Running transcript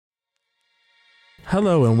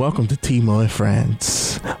Hello and welcome to TMO and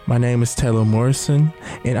Friends. My name is Taylor Morrison,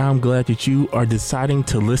 and I'm glad that you are deciding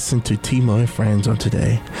to listen to TMO and Friends on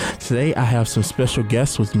today. Today I have some special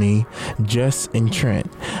guests with me, Jess and Trent,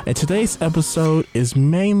 and today's episode is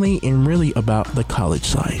mainly and really about the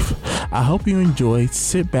college life. I hope you enjoy.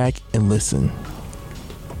 Sit back and listen.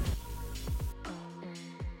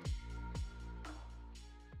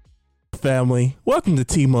 Family, welcome to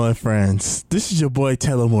TMO and Friends. This is your boy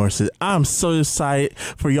Taylor Morrison. I'm so excited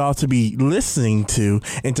for y'all to be listening to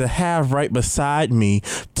and to have right beside me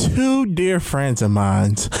two dear friends of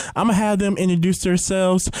mine. I'm gonna have them introduce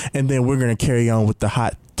themselves and then we're gonna carry on with the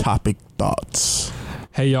hot topic thoughts.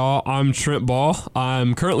 Hey y'all, I'm Trent Ball.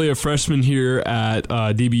 I'm currently a freshman here at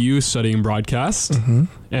DBU studying broadcast.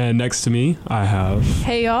 And next to me, I have...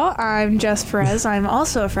 Hey y'all, I'm Jess Perez. I'm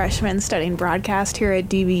also a freshman studying broadcast here at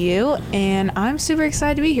DBU, and I'm super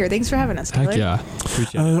excited to be here. Thanks for having us, Taylor. Heck yeah.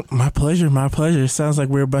 Appreciate it. My pleasure. Sounds like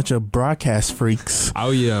we're a bunch of broadcast freaks.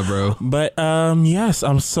 Oh yeah, bro. But yes,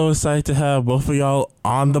 I'm so excited to have both of y'all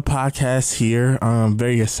on the podcast here. I'm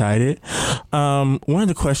very excited. One of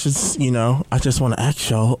the questions, I just want to ask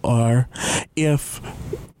y'all are if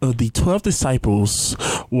the 12 disciples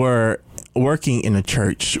were working in a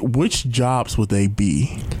church, which jobs would they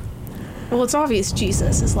be? Well, it's obvious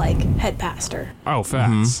Jesus is like head pastor. Oh,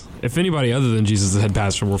 facts. If anybody other than Jesus is the head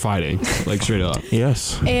pastor, we're fighting. Like, straight up.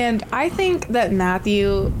 Yes. And I think that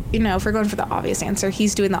Matthew, if we're going for the obvious answer,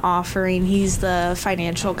 he's doing the offering. He's the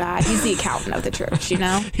financial guy. He's the accountant of the church,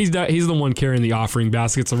 He's the one carrying the offering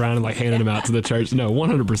baskets around and, like, handing them out to the church. No,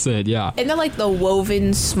 100%, yeah. And they're, like, the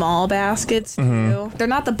woven small baskets, too. They're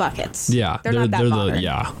not the buckets. Yeah. They're not that modern.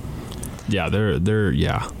 Yeah, they're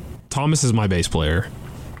Thomas is my bass player,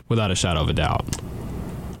 without a shadow of a doubt.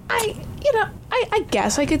 I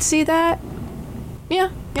guess I could see that. Yeah.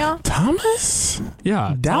 Thomas?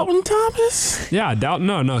 Yeah. Doubting Thomas? Yeah,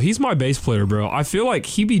 no, he's my bass player, bro. I feel like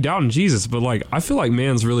he be doubting Jesus, but like I feel like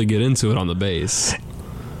man's really get into it on the bass.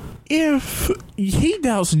 If he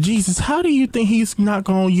doubts Jesus, how do you think he's not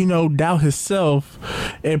going to, doubt himself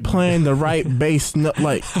and playing the right bass note?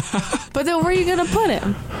 Like, but then where are you going to put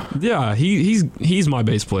him? Yeah, he's my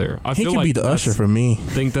bass player. He could be the usher for me.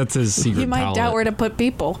 I think that's his secret He might talent. doubt where to put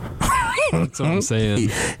people. That's what I'm saying.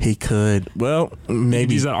 He could. Well,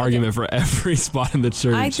 maybe use that argument for every spot in the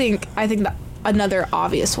church. I think that another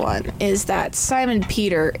obvious one is that Simon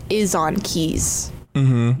Peter is on keys.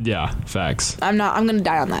 Yeah, facts. I'm going to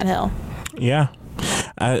die on that hill. Yeah.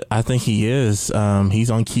 I think he is. He's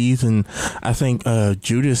on keys, and I think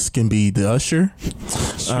Judas can be the usher.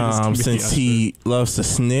 Since he loves to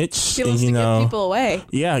snitch. He loves to give people away.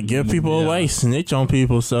 Yeah, give people away, snitch on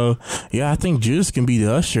people. So, yeah, I think Judas can be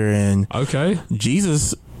the usher, and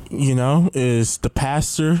Jesus, is the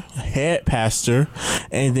pastor, head pastor,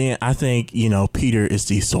 and then I think, Peter is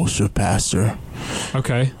the social pastor.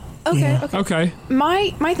 Okay.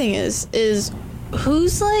 My thing is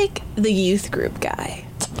who's like the youth group guy?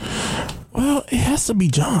 Well, it has to be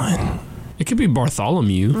John. It could be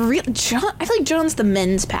Bartholomew. John? I feel like John's the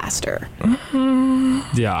men's pastor.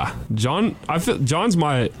 Yeah, John. I feel John's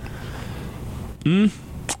my. I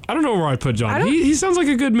don't know where I'd put John. He sounds like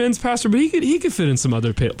a good men's pastor, but he could fit in some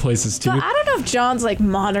other places too. But I don't know if John's like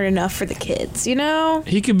modern enough for the kids.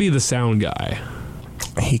 He could be the sound guy.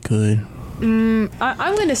 He could. I'm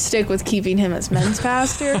going to stick with keeping him as men's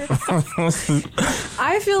pastor.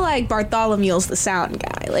 I feel like Bartholomew's the sound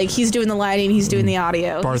guy. Like, he's doing the lighting, he's doing the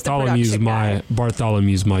audio.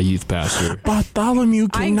 Bartholomew's my youth pastor. Bartholomew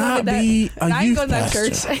cannot be a youth pastor.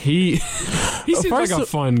 Church. He seems like a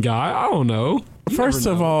fun guy. I don't know. First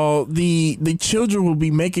of all, the children will be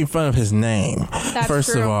making fun of his name. That's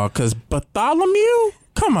First true. of all, because Bartholomew?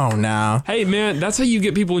 Come on now. Hey man, that's how you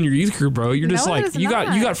get people in your youth group, bro. You're just like you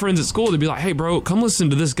got friends at school to be like, hey bro, come listen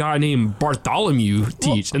to this guy named Bartholomew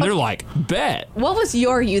teach, and they're like, bet. What was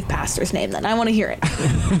your youth pastor's name then? I want to hear it.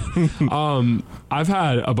 I've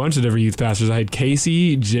had a bunch of different youth pastors. I had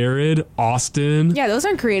Casey, Jared, Austin. Yeah, those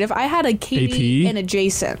aren't creative. I had a Katie AP. and a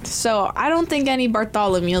Jason, so I don't think any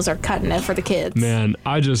Bartholomews are cutting it for the kids. Man,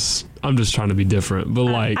 I'm just trying to be different, but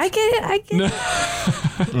like I get it.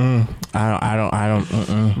 I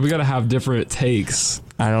don't. We gotta have different takes.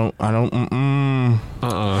 I don't. Okay,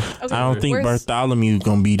 I don't think Bartholomew's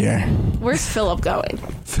gonna be there. Where's Philip going?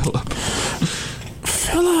 Philip.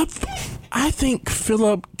 I think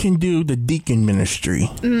Philip can do the deacon ministry.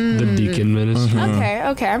 The deacon ministry.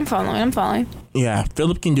 Okay, I'm following. Yeah,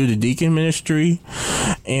 Philip can do the deacon ministry,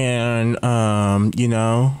 and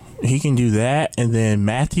he can do that. And then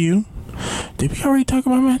Matthew. Did we already talk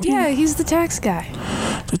about Matthew? Yeah, he's the tax guy.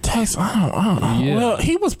 The tax, I don't. Yeah. Well,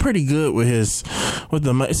 he was pretty good with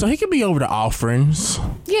the money, so he could be over the offerings.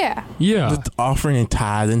 Yeah. Yeah. The offering and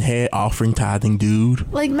tithing, head offering tithing dude.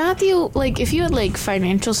 Like Matthew, like if you had like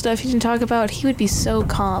financial stuff you didn't talk about, he would be so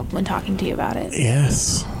calm when talking to you about it.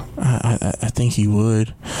 Yes, I think he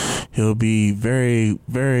would. He'll be very,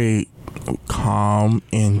 very calm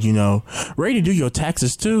and, ready to do your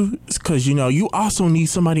taxes too, because, you also need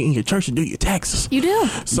somebody in your church to do your taxes. You do.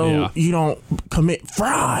 So you don't commit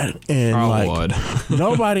fraud. And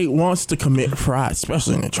nobody wants to commit fraud,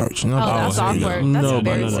 especially in the church. That's awkward.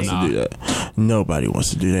 Nobody wants to do that. Nobody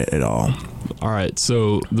wants to do that at all. All right.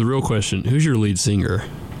 So the real question, who's your lead singer?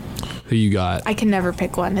 Who you got? I can never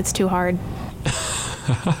pick one. It's too hard.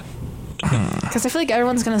 Because I feel like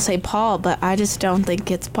everyone's going to say Paul, but I just don't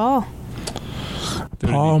think it's Paul.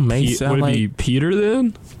 Paul may sound like... Would it be Peter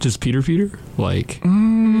then? Just Peter? Like...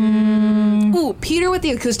 Ooh, Peter with the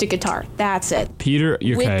acoustic guitar. That's it. Peter,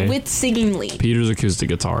 okay. With singing lead. Peter's acoustic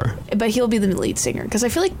guitar. But he'll be the lead singer. Because I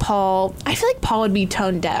feel like Paul would be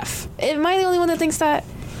tone deaf. Am I the only one that thinks that?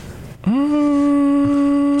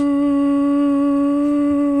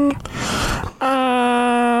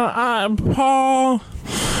 Paul...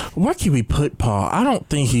 Where can we put Paul? I don't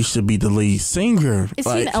think he should be the lead singer. Is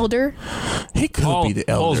he an elder? He could be the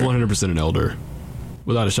elder. Paul's 100% an elder.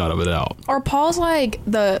 Without a shot of a doubt. Or Paul's like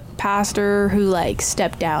the pastor who like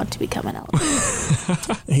stepped down to become an elder.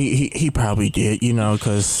 He probably did,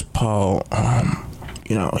 because Paul,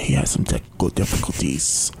 he had some technical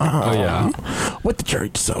difficulties. With the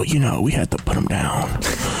church, so we had to put him down.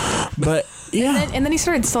 But yeah, and then he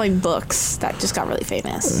started selling books that just got really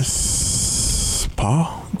famous.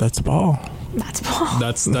 Paul, that's Paul. That's Paul.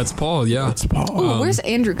 That's Paul. Yeah, that's Paul. Ooh, where's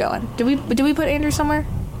Andrew going? Did we put Andrew somewhere?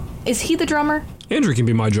 Is he the drummer? Andrew can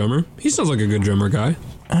be my drummer. He sounds like a good drummer guy.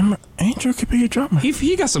 Andrew could be a drummer.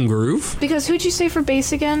 He got some groove. Because who'd you say for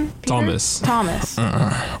bass again? Peter? Thomas.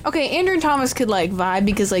 Okay, Andrew and Thomas could like vibe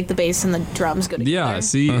because like the bass and the drums go together. Yeah,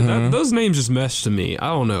 see, those names just mesh to me. I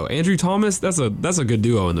don't know. Andrew Thomas, that's a good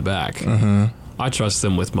duo in the back. I trust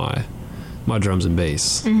them with my drums and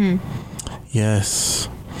bass. Yes.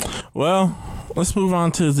 Well, let's move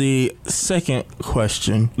on to the second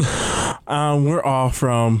question. We're all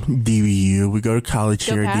from DBU. We go to college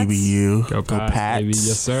here at DBU. Go Pats. Baby.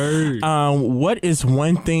 Yes, sir. What is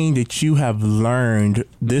one thing that you have learned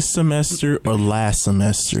this semester or last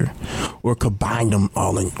semester, or combine them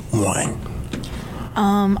all in one?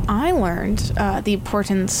 I learned the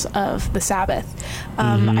importance of the Sabbath.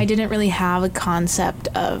 I didn't really have a concept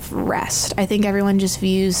of rest. I think everyone just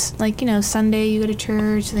views, Sunday you go to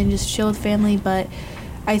church and then you just chill with family, but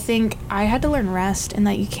I think I had to learn rest and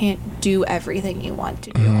that you can't do everything you want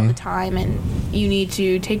to do all the time, and you need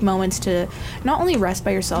to take moments to not only rest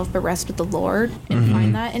by yourself, but rest with the Lord and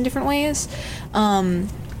find that in different ways.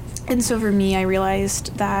 And so for me, I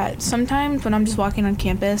realized that sometimes when I'm just walking on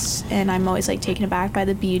campus and I'm always taken aback by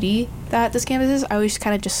the beauty that this campus is, I always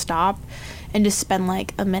kind of just stop and just spend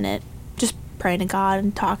a minute just praying to God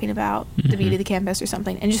and talking about the beauty of the campus or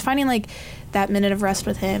something, and just finding that minute of rest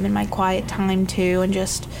with Him in my quiet time too, and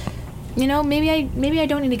just maybe I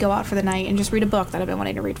don't need to go out for the night and just read a book that I've been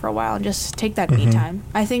wanting to read for a while and just take that me time.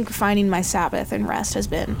 I think finding my Sabbath and rest has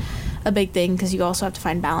been a big thing, because you also have to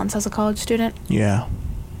find balance as a college student. Yeah.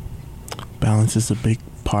 Balance is a big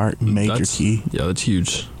part, major key. Yeah, that's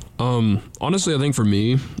huge. Honestly, I think for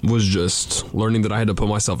me was just learning that I had to put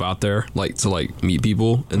myself out there, to meet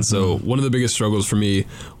people. And so one of the biggest struggles for me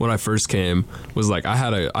when I first came was I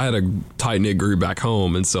had a tight knit group back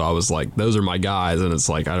home, and so I was those are my guys, and it's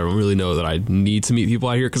I don't really know that I need to meet people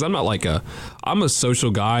out here, because I'm not I'm a social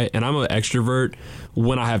guy and I'm an extrovert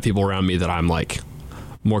when I have people around me that I'm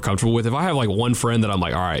more comfortable with. If I have one friend that I'm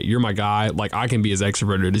all right, you're my guy, I can be as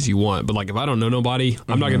extroverted as you want, but if I don't know nobody,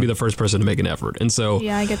 I'm not gonna be the first person to make an effort. And so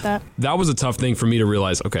yeah, I get that. That was a tough thing for me to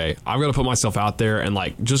realize. Okay, I've got to put myself out there and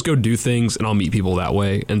just go do things, and I'll meet people that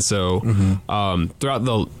way. And so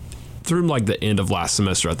through the end of last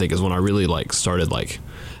semester, I think is when I really started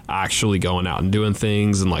actually going out and doing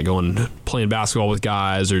things, and going playing basketball with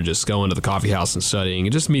guys, or just going to the coffee house and studying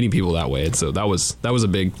and just meeting people that way. And so that was a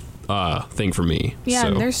big thing for me. Yeah,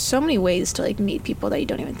 and there's so many ways to meet people that you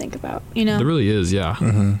don't even think about, There really is,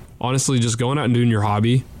 yeah. Honestly, just going out and doing your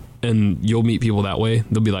hobby, and you'll meet people that way.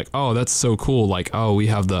 They'll be oh, that's so cool. Oh, we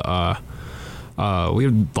have the we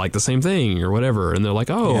have the same thing or whatever, and they're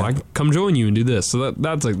oh, yeah, I come join you and do this. So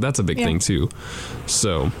that's a big thing too.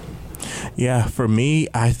 So Yeah, for me,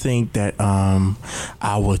 I think that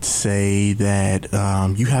I would say that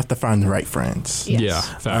you have to find the right friends. Yes. Yeah,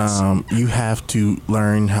 facts. You have to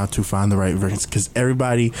learn how to find the right friends, because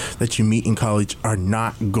everybody that you meet in college are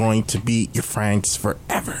not going to be your friends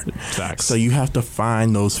forever. Facts. So you have to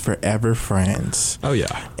find those forever friends. Oh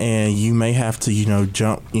yeah. And you may have to,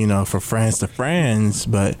 jump, for friends to friends,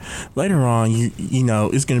 but later on, you know,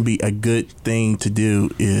 it's going to be a good thing to do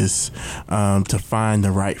is to find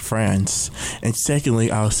the right friends. And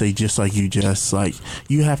secondly, I'll say, just like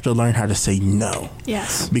you have to learn how to say no.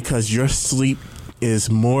 Yes. Because your sleep is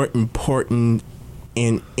more important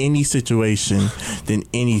in any situation than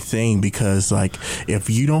anything, because if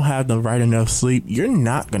you don't have the right enough sleep, you're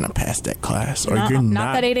not going to pass that class, or you're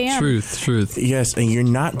not that 8 a.m. Truth. Yes, and you're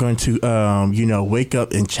not going to wake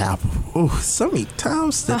up in chapel. Oh, so many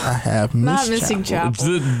times that I have missed not missing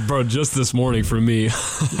chapel. Bro, just this morning for me.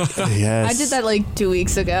 Yes. I did that 2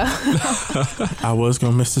 weeks ago. I was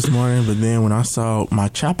going to miss this morning, but then when I saw my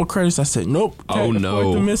chapel credits, I said, nope. Oh, can't no.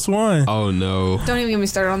 afford to miss one. Oh no. Don't even get me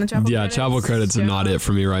started on the chapel Yeah, credits. chapel credits are not it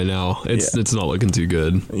for me right now. It's not looking too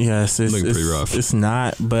good. Yes, it's looking pretty rough. It's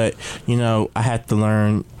not, but I had to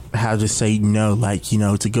learn how to say no,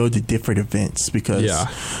 to go to different events, because you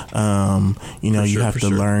have to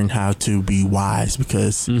learn how to be wise,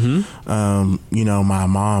 because my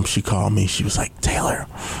mom, she called me, she was like, Taylor,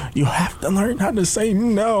 you have to learn how to say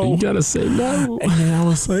no. You gotta say no. And then I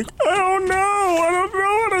was like, I don't know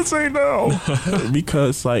how to say no.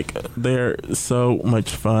 Because they're so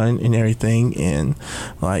much fun and everything, and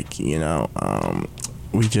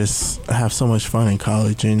we just have so much fun in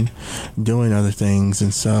college and doing other things.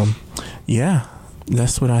 And so, yeah,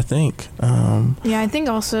 that's what I think. Yeah, I think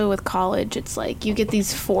also with college, it's you get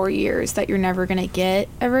these 4 years that you're never going to get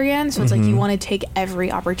ever again. So it's you want to take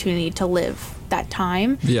every opportunity to live that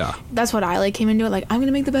time. Yeah. That's what I came into it. I'm going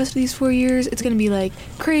to make the best of these 4 years. It's going to be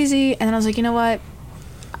crazy. And then I was like, you know what?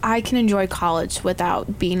 I can enjoy college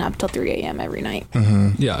without being up till 3 a.m. every night.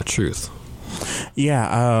 Mm-hmm. Yeah, truth.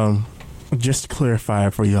 Yeah, just to clarify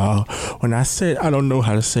for y'all, when I said I don't know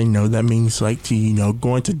how to say no, that means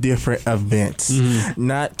going to different events,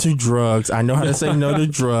 not to drugs. I know how to say no to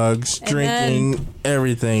drugs, drinking,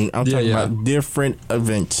 everything. I'm talking about different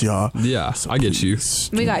events, y'all. Yeah, so I get you.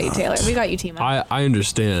 We got you, Taylor. We got you, Timo. I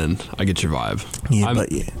understand. I get your vibe. Yeah,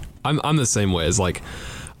 I'm the same way. As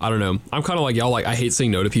I don't know. I'm kind of like y'all. I hate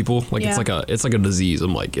saying no to people. It's like a disease.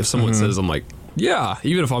 I'm if someone says, I'm yeah,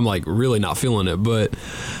 even if I'm really not feeling it, but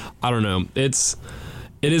I don't know. It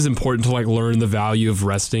is important to learn the value of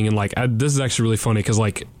resting, and this is actually really funny because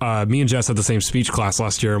me and Jess had the same speech class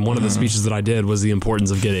last year, and one of the speeches that I did was the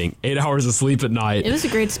importance of getting 8 hours of sleep at night. It was a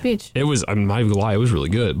great speech. It was. I'm not even gonna lie, it was really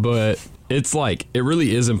good, but it's it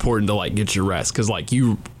really is important to get your rest, because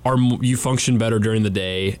you function better during the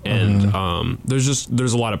day, and there's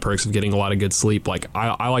a lot of perks of getting a lot of good sleep.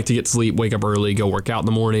 I like to get sleep, wake up early, go work out in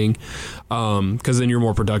the morning, because then you're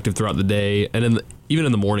more productive throughout the day, and even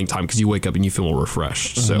in the morning time, because you wake up and you feel more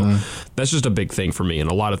refreshed. So that's just a big thing for me, and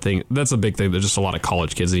that's a big thing that just a lot of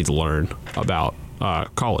college kids need to learn about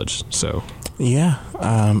college. So yeah,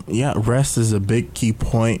 rest is a big key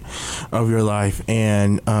point of your life,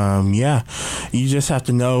 and you just have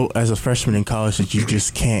to know as a freshman in college that you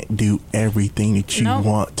just can't do everything that you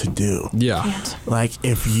want to do. Yeah,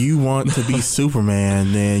 if you want to be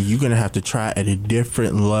Superman, then you're gonna have to try at a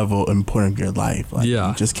different level and point of your life.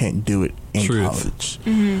 You just can't do it in college.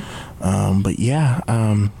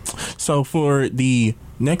 So for the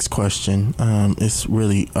next question, it's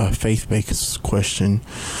really a faith-based question,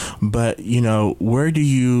 but where do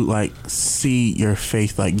you see your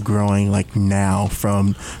faith growing now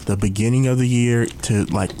from the beginning of the year to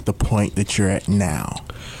the point that you're at now?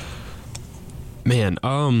 Man,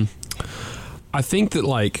 I think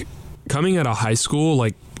that coming out of high school,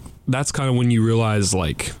 that's kind of when you realize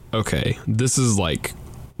okay, this is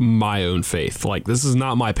my own faith. This is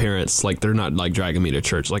not my parents. They're not dragging me to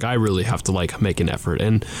church. I really have to make an effort.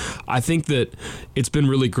 And I think that it's been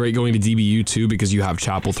really great going to DBU too, because you have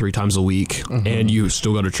chapel 3 times a week and you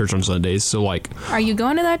still go to church on Sundays. So are you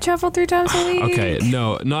going to that chapel 3 times a week? Okay,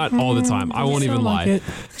 no, not all the time. I won't even lie.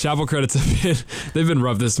 Chapel credits they've been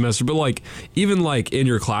rough this semester, but even in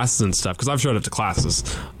your classes and stuff, because I've showed up to classes,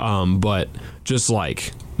 but just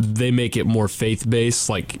they make it more faith-based.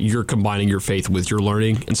 You're combining your faith with your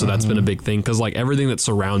learning, and so that's been a big thing, because everything that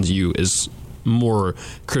surrounds you is more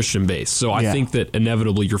Christian-based. So I think that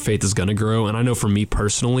inevitably your faith is going to grow. And I know for me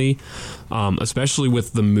personally, especially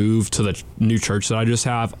with the move to the new church that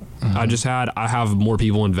I have more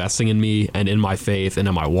people investing in me and in my faith and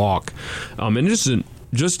in my walk, and just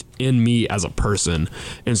just in me as a person.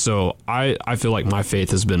 And so I feel like my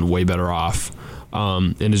faith has been way better off,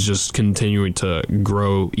 and is just continuing to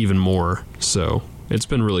grow even more. So it's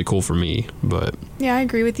been really cool for me. But yeah, I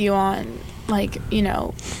agree with you on, like, you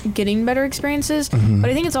know, getting better experiences. But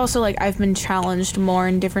I think it's also like I've been challenged more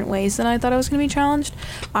in different ways than I thought I was going to be challenged.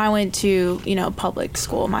 I went to, you know, public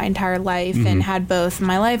school my entire life and had both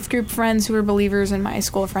my life group friends who were believers and my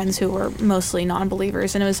school friends who were mostly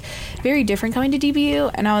non-believers. And it was very different coming to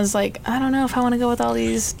DBU. And I was like, I don't know if I want to go with all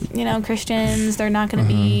these, you know, Christians. They're not going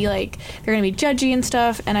to be like, they're going to be judgy and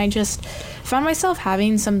stuff. And I just found myself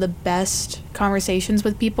having some of the best conversations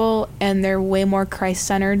with people, and they're way more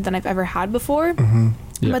Christ-centered than I've ever had before.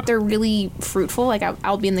 Yeah. But they're really fruitful. Like,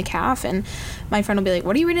 I'll be in the caf, and my friend will be like,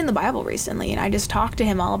 what are you reading in the Bible recently? And I just talk to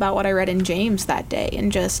him all about what I read in James that day,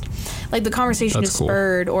 and just, like, the conversation is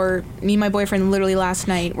spurred. Or me and my boyfriend literally last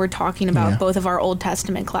night were talking about both of our Old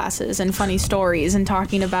Testament classes and funny stories and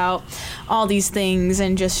talking about all these things.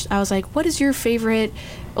 And just, I was like, what is your favorite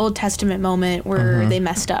Old Testament moment where they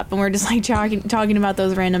messed up? And we're just, like, talking about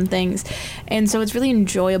those random things. And so it's really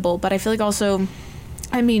enjoyable. But I feel like also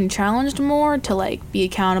I'm being challenged more to, like, be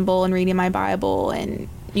accountable and reading my Bible and,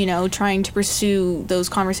 you know, trying to pursue those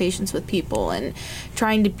conversations with people and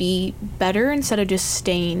trying to be better instead of just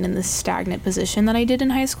staying in the stagnant position that I did in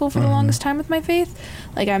high school for the longest time with my faith.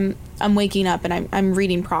 Like, I'm waking up and I'm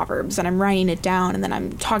reading Proverbs and I'm writing it down, and then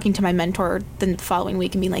I'm talking to my mentor the following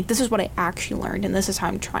week and being like, this is what I actually learned and this is how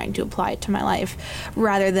I'm trying to apply it to my life,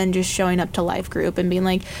 rather than just showing up to life group and being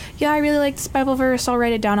like, yeah, I really like this Bible verse, I'll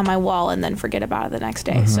write it down on my wall and then forget about it the next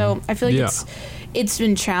day. So I feel like it's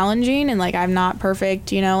been challenging, and, like, I'm not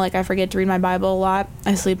perfect, you know, like, I forget to read my Bible a lot,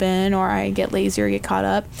 I sleep in, or I get lazy or get caught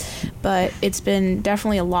up, but it's been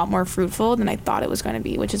definitely a lot more fruitful than I thought it was going to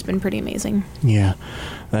be, which has been pretty amazing. Yeah,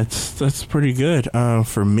 that's pretty good.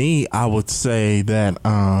 For me, I would say that,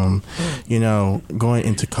 you know, going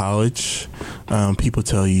into college, people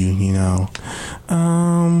tell you, you know,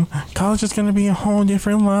 college is going to be a whole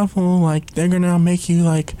different level. Like, they're going to make you,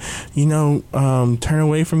 like, you know, turn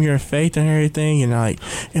away from your faith and everything. And, like,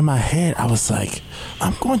 in my head, I was like,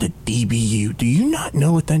 I'm going to DBU. Do you not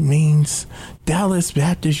know what that means? Dallas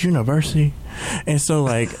Baptist University. And so,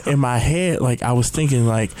 like, in my head, like, I was thinking,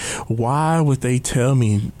 like, why would they tell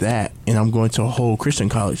me that? And I'm going to a whole Christian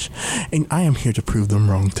college, and I am here to prove them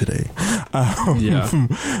wrong today.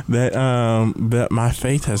 That my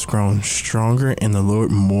faith has grown stronger in the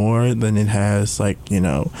Lord more than it has, like, you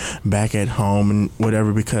know, back at home and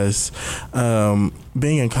whatever, because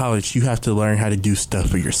being in college, you have to learn how to do stuff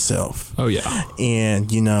for yourself. Oh yeah. And,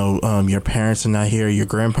 you know, your parents are not here, your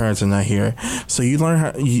grandparents are not here, so you learn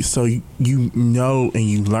how you know and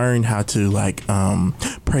you learn how to, like,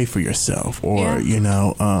 pray for yourself, or you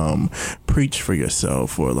know, preach for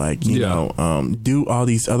yourself, or, like, you know, do all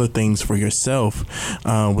these other things for yourself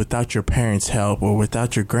without your parents' help or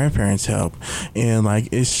without your grandparents' help. And, like,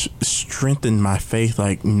 it's strengthened my faith,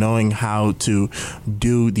 like, knowing how to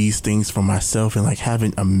do these things for myself, and, like,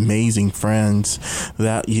 having amazing friends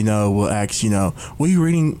that, you know, will ask, you know, what are you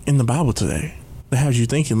reading in the Bible today? That has you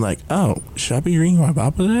thinking, like, oh, should I be reading my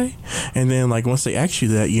Bible today? And then, like, once they ask you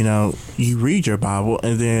that, you know, you read your Bible,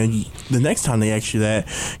 and then the next time they ask you that,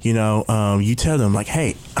 you know, you tell them, like,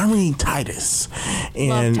 hey, I'm reading Titus.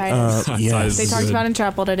 And Love Titus. Yes. They talked about in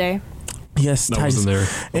chapel today. Yes, that Titus.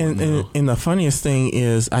 wasn't there. And the funniest thing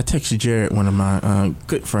is, I texted Jared, one of my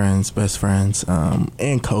good friends, best friends,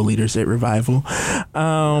 and co-leaders at Revival.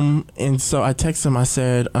 And so I texted him, I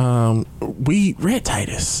said, we read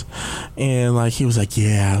Titus. And, like, he was like,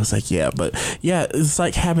 yeah. I was like, yeah. But, yeah, it's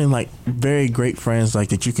like having, like, very great friends, like,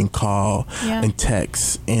 that you can call and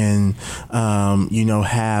text and, you know,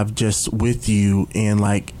 have just with you, and,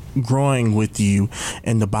 like, growing with you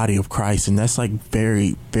in the body of Christ. And that's, like,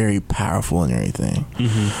 very, very powerful and everything.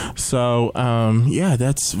 So yeah,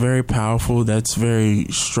 that's very powerful, that's very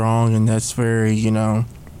strong, and that's very, you know,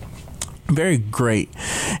 very great.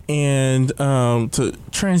 And to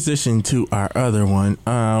transition to our other one,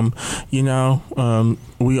 you know,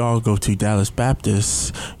 we all go to Dallas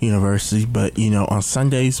Baptist University, but, you know, on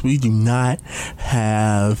Sundays we do not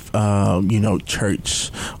have you know,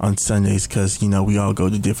 church on Sundays, because, you know, we all go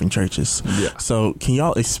to different churches. So can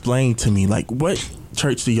y'all explain to me, like, what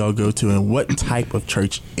church do y'all go to, and what type of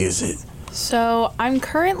church is it? So I'm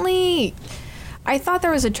currently, I thought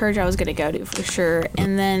there was a church I was going to go to for sure,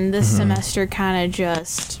 and then this semester kind of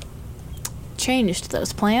just changed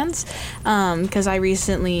those plans, because I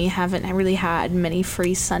recently haven't really had many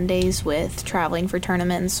free Sundays with traveling for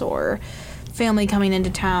tournaments or family coming into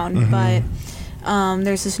town. But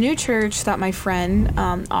there's this new church that my friend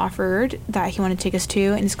offered that he wanted to take us to,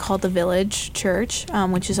 and it's called the Village Church,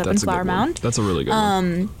 which is up in Flower Mound. That's a really good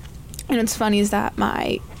one. And what's funny is that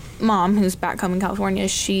my mom, who's back home in California,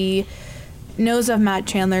 she knows of Matt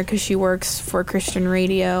Chandler because she works for Christian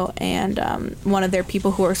radio, and one of their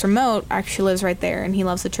people who works remote actually lives right there, and he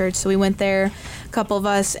loves the church. So we went there, a couple of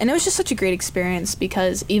us, and it was just such a great experience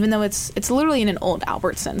because even though it's literally in an old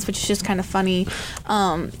Albertsons, which is just kind of funny,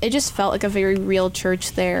 it just felt like a very real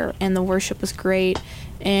church there, and the worship was great,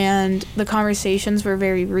 and the conversations were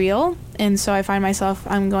very real. And so I find myself,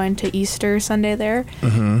 I'm going to Easter Sunday there,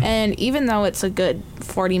 and even though it's a good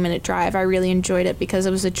 40-minute drive, I really enjoyed it because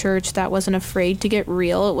it was a church that wasn't afraid to get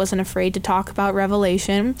real. It wasn't afraid to talk about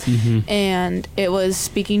Revelation, and it was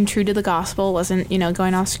speaking true to the gospel. It wasn't,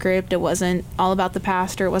 going off script. It wasn't all about the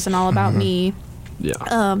pastor. It wasn't all about me.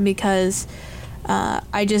 Yeah. Because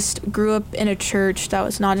I just grew up in a church that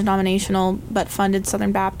was non-denominational but funded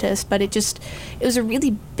Southern Baptist, but it was a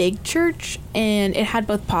really big church, and it had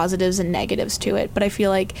both positives and negatives to it. But I feel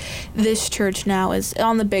like this church now is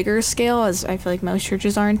on the bigger scale, as I feel like most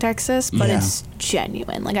churches are in Texas, but it's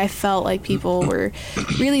genuine. Like, I felt like people were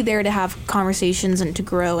really there to have conversations and to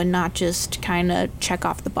grow and not just kind of check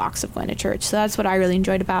off the box of going to church. So that's what I really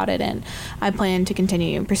enjoyed about it, and I plan to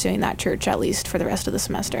continue pursuing that church at least for the rest of the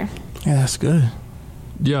semester. Yeah, that's good.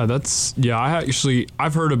 Yeah,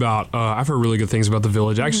 I've heard really good things about the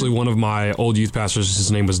Village. Actually, one of my old youth pastors,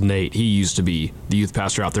 his name was Nate. He used to be the youth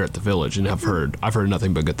pastor out there at the Village, and I've heard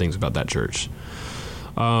nothing but good things about that church.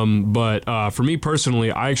 But for me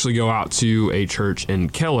personally, I actually go out to a church in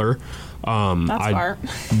Keller. That's far.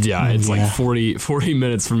 Yeah, it's like 40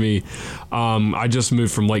 minutes for me. I just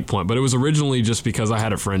moved from Lake Point, but it was originally just because I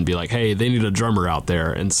had a friend be like, hey, they need a drummer out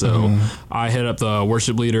there. And so I hit up the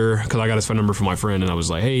worship leader because I got his phone number from my friend, and I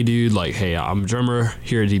was like, hey, dude, I'm a drummer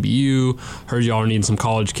here at DBU. Heard y'all are needing some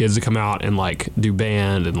college kids to come out and do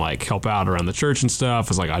band and help out around the church and stuff. I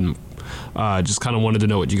was like, I'm just kind of wanted to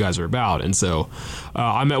know what you guys are about. And so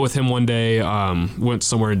I met with him one day, went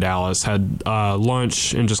somewhere in Dallas, had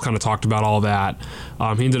lunch, and just kind of talked about all that.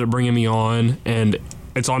 He ended up bringing me on, and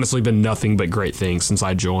it's honestly been nothing but great things since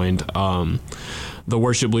I joined. The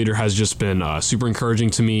worship leader has just been super encouraging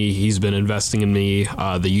to me. He's been investing in me,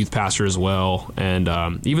 the youth pastor as well, and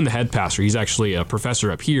even the head pastor. He's actually a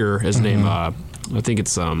professor up here. His name, I think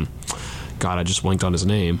it's, God, I just blanked on his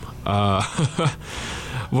name.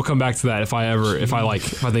 We'll come back to that if I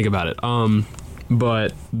think about it.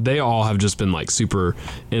 But they all have just been super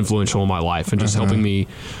influential in my life and just helping me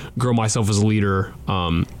grow myself as a leader.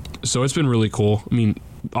 So it's been really cool. I mean,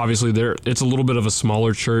 obviously it's a little bit of a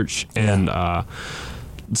smaller church, and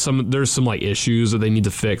there's some issues that they need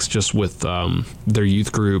to fix just with their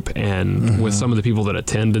youth group and with some of the people that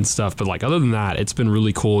attend and stuff. But other than that, it's been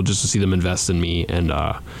really cool just to see them invest in me, and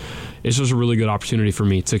it's just a really good opportunity for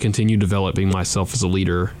me to continue developing myself as a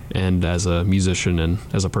leader and as a musician and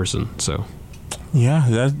as a person. So. Yeah,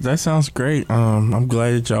 that sounds great. I'm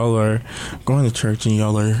glad that y'all are going to church and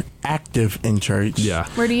y'all are active in church. Yeah.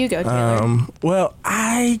 Where do you go, Taylor? Well,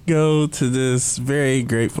 I go to this very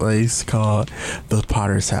great place called the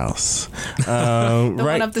Potter's House. The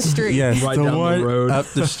one up the street. Yes, right the down one the road. up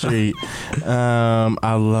the street.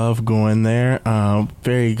 I love going there.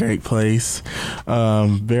 Very great place.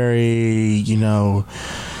 Very,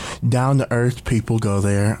 down to earth people go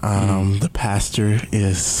there. The pastor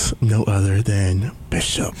is no other than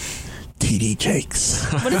Bishop T.D. Jakes.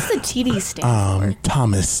 What does the TD stand for?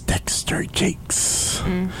 Thomas Dexter Jakes.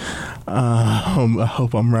 I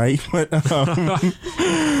hope I'm right, but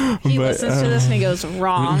he listens to this and he goes,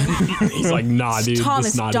 wrong. He's like, nah, dude, Thomas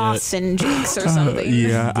that's not Dawson Jakes or something.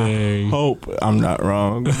 Yeah, Dang. I hope I'm not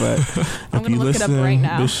wrong, but I'm if you gonna look it listen, up right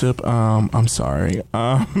now. Bishop, I'm sorry.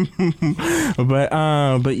 But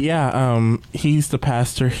yeah, he's the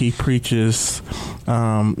pastor. He preaches,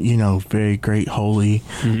 very great, holy.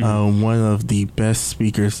 One of the best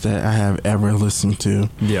speakers that I have ever listened to.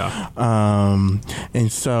 Yeah.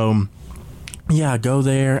 And so. Yeah, go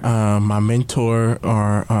there. My mentor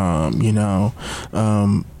are,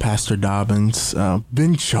 Pastor Dobbins,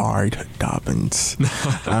 Benchard Dobbins.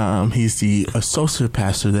 He's the associate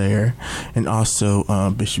pastor there, and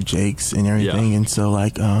also Bishop Jakes and everything. Yeah. And so,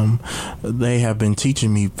 they have been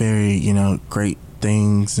teaching me very, great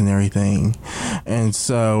things and everything. And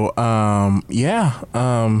so, I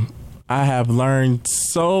have learned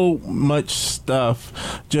so much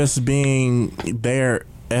stuff just being there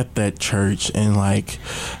at that church, and like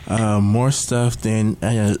more stuff than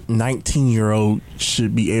a 19-year-old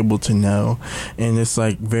should be able to know. And it's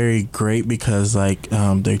like very great because like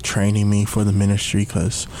they're training me for the ministry,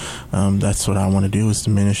 because that's what I want to do, is the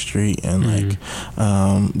ministry. And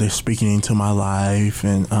like they're speaking into my life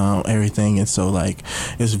and everything. And so like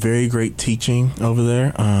it's very great teaching over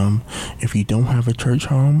there. If you don't have a church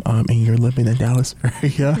home and you're living in Dallas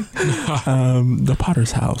area, the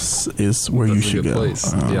Potter's House is where you should go.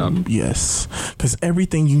 Yes, because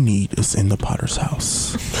everything you need is in the Potter's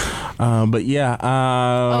House. But yeah.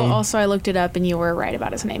 Also I looked it up and you were right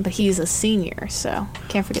about his name, but he's a senior, so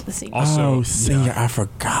can't forget the senior. Also, senior, I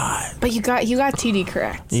forgot. But you got TD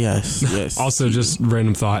correct. Yes. Also, just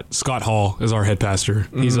random thought. Scott Hall is our head pastor.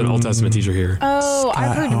 He's an Old Testament teacher here. Oh,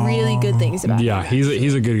 I've heard really good things about him. Yeah,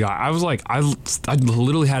 he's a good guy. I was like, I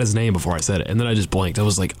literally had his name before I said it, and then I just blanked. I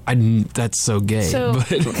was like, that's so gay. So, but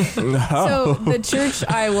so the church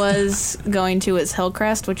I was going to is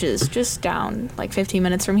Hillcrest, which is just down like 15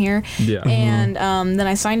 minutes from here. Yeah. And then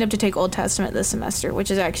I signed up to take Old Testament this semester, which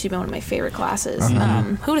has actually been one of my favorite classes.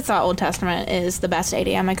 Who'd have thought Old Testament is the best 8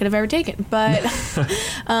 a.m. I could have ever taken? But so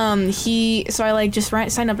I like just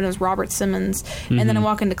signed up, and it was Robert Simmons. And then I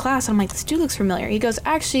walk into class and I'm like, this dude looks familiar. He goes,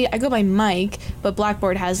 actually, I go by Mike, but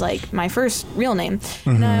Blackboard has like my first real name.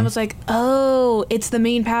 And I was like, oh, it's the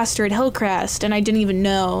main pastor at Hillcrest, and I didn't even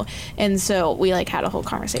know. And so we like had a whole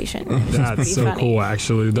conversation. that's so funny. cool,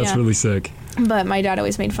 actually. That's really sick. But my dad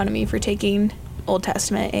always made fun of me for taking Old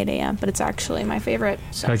Testament at 8 a.m., but it's actually my favorite.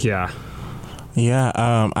 So. Heck yeah. Yeah,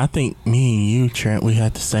 I think me and you, Trent, we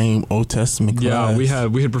had the same Old Testament class. Yeah,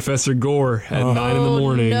 we had Professor Gore at 9 in the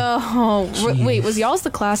morning. No, wait, was y'all's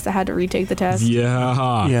the class that had to retake the test?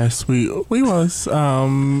 Yeah. Yes, we was.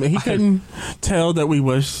 He couldn't tell that we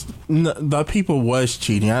was. The people was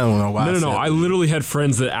cheating. I don't know why. No. I literally had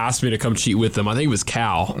friends that asked me to come cheat with them. I think it was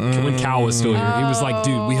Cal. When Cal was still here, he was like,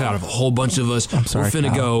 "Dude, we had a whole bunch of us. I'm sorry,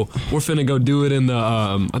 We're finna go do it in the.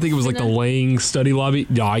 I think it was like the Lang study lobby.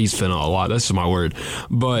 Yeah, I use finna a lot. That's just my word.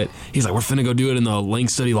 But he's like, we're finna go do it in the Lang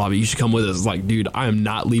study lobby. You should come with us. It's like, dude, I am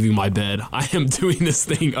not leaving my bed. I am doing this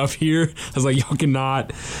thing up here. I was like,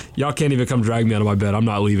 y'all can't even come drag me out of my bed. I'm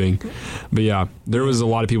not leaving. But yeah, there was a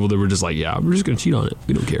lot of people that were just like, yeah, we're just gonna cheat on it.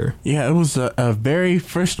 We don't care. Yeah, it was a very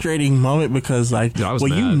frustrating moment because, like, mad.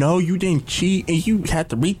 You know you didn't cheat and you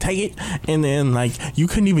had to retake it, and then, like, you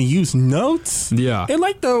couldn't even use notes. Yeah. And,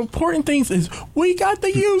 like, the important things is we got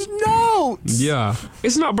to use notes. Yeah.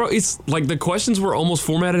 It's not, bro. It's, like, the questions were almost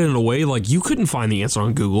formatted in a way, like, you couldn't find the answer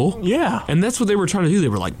on Google. Yeah. And that's what they were trying to do. They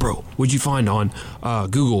were like, bro, what'd you find on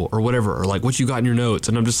Google or whatever? Or, like, what you got in your notes?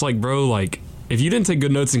 And I'm just like, bro, like, if you didn't take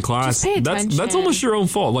good notes in class, that's almost your own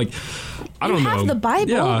fault. Like, I don't know. You have the Bible.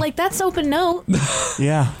 Yeah. Like, that's open note.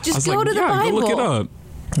 Yeah. Just go to the Bible. Go look it up.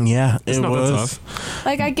 Yeah, it's not was. that tough.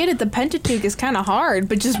 Like, I get it. The Pentateuch is kind of hard,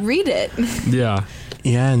 but just read it. Yeah.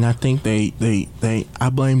 Yeah, and I think I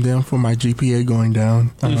blame them for my GPA going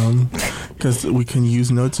down because we couldn't use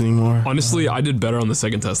notes anymore. Honestly, I did better on the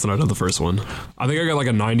second test than I did the first one. I think I got like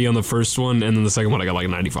a 90 on the first one, and then the second one I got like a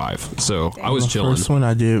 95. So I was chilling. The first one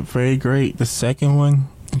I did very great. The second one,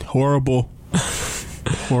 horrible.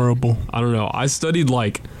 Horrible. I don't know. I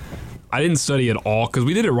didn't study at all because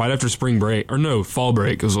we did it right after spring break. Or no, fall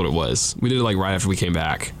break is what it was. We did it like right after we came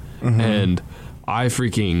back. And I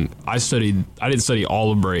didn't study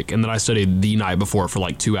all of break, and then I studied the night before for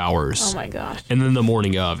like 2 hours. Oh my gosh. And then the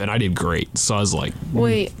morning of, and I did great. So I was like,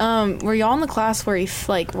 wait, were y'all in the class where he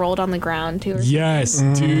like rolled on the ground too? Yes,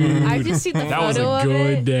 dude. I just see the that was photo a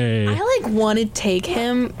good day. I like want to take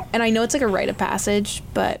him, and I know it's like a rite of passage,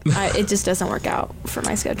 but it just doesn't work out for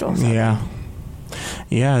my schedule. So.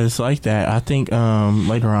 Yeah, it's like that. I think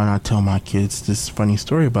later on I'll tell my kids this funny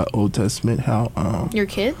story about Old Testament. How your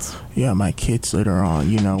kids? Yeah, my kids later on.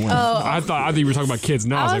 You know when. I thought you were talking about kids.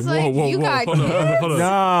 Now I was like, whoa, hold on.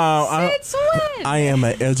 No, Since when? I am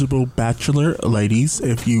an eligible bachelor, ladies.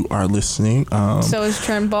 If you are listening. So is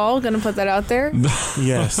Trent Ball gonna put that out there?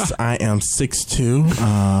 Yes, I am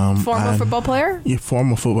 6'2". Former football player. Yeah,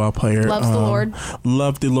 former football player. Loves the Lord.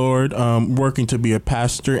 Love the Lord. Working to be a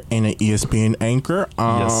pastor and an ESPN anchor.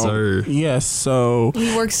 Yes, sir. Yes, so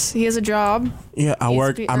he has a job. Yeah, I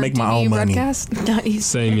work. I make my own money. Nice.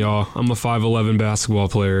 Same, y'all. I'm a 5'11" basketball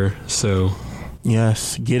player, so.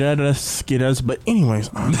 Yes, get at us. But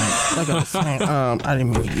anyways, like I was saying, I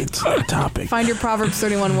didn't mean to get to the topic. Find your Proverbs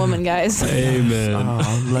 31 woman, guys.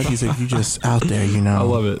 Amen. Ladies, if you just out there, you know. I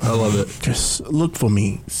love it. Just look for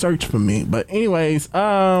me. Search for me. But anyways,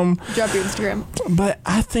 drop your Instagram. But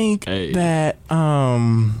I think that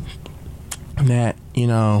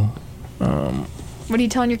What are you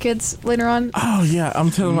telling your kids later on? Oh yeah,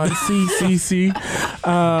 I'm telling my see.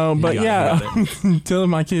 But yeah, I'm telling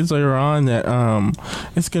my kids later on that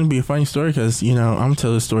it's gonna be a funny story because I'm gonna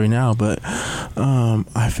tell the story now, but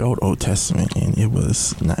I failed Old Testament and it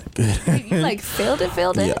was not good. You like failed it?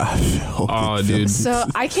 Yeah, I failed. Oh, dude. So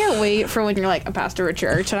I can't wait for when you're like a pastor of a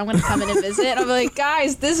church and I'm gonna come in and visit. And I'm like,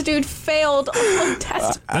 guys, this dude failed Old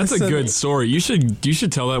Testament. That's a good story. You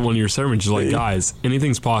should tell that one of your sermons. You're like, guys,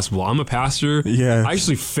 anything's possible. I'm a pastor. Yeah. I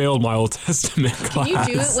actually failed my Old Testament class. Can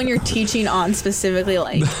you do it when you're teaching on specifically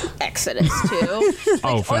like Exodus too?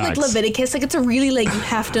 Like, or like Leviticus. Like it's a really like you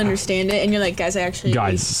have to understand it and you're like, guys, I actually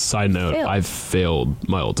side note, I failed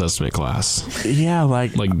my Old Testament class. Yeah,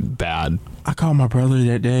 like bad. I called my brother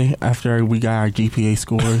that day after we got our GPA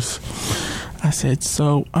scores. I said,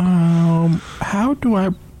 so how do I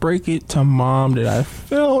break it to Mom that I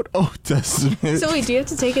failed Old Testament? So wait, do you have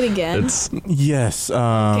to take it again? Yes. If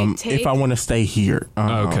I want to stay here.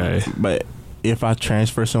 Okay. But if I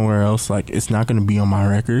transfer somewhere else, like it's not going to be on my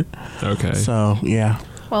record. Okay. So yeah.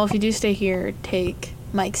 Well, if you do stay here, take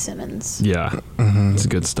Mike Simmons. Yeah. It's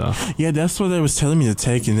good stuff. Yeah, that's what they was telling me to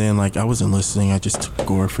take, and then like I wasn't listening. I just took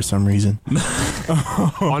Gore for some reason.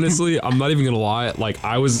 Honestly, I'm not even gonna lie. Like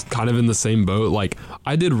I was kind of in the same boat. Like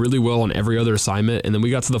I did really well on every other assignment, and then we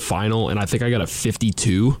got to the final, and I think I got a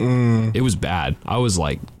 52. It was bad. I was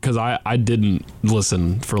like, because I didn't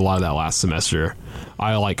listen for a lot of that last semester.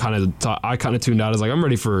 I like kind of tuned out. I was like, I'm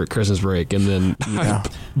ready for Christmas break, and then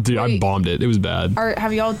I bombed it. It was bad.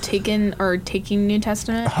 Have y'all taken or taking New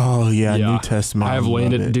Testament? Oh yeah, New Testament. I have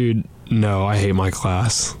landed, dude. No, I hate my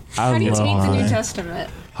class. How do you hate the New Testament?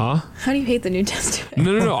 Huh? How do you hate the New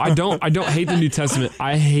Testament? No. I don't hate the New Testament.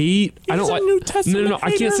 I don't like New Testament. No.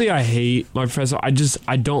 I can't say I hate my professor. I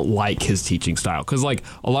don't like his teaching style because like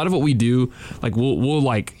a lot of what we do, like we'll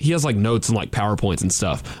like he has like notes and like PowerPoints and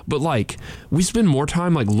stuff, but like we spend more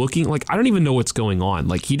time like looking. Like I don't even know what's going on.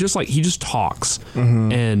 Like he just talks,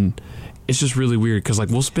 and it's just really weird because like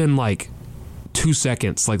we'll spend like 2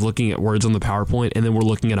 seconds like looking at words on the PowerPoint, and then we're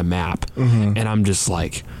looking at a map, and I'm just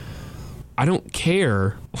like, I don't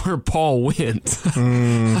care where Paul went.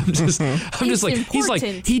 I'm just like, important. He's like,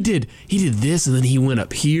 he did this, and then he went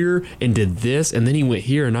up here and did this, and then he went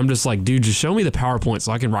here, and I'm just like, dude, just show me the PowerPoint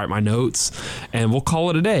so I can write my notes, and we'll call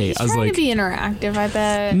it a day. I was trying to be interactive, I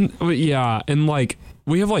bet. Yeah, and like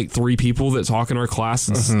we have like 3 people that talk in our class.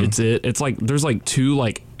 It's like there's like 2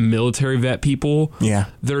 like military vet people. Yeah,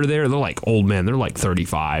 they're there. They're like old men. They're like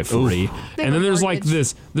 35, 40. And then there's like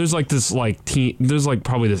this teen. There's like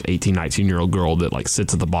probably this 18, 19-year-old girl that like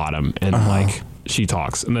sits at the bottom and like she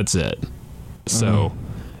talks, and that's it. So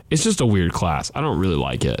it's just a weird class. I don't really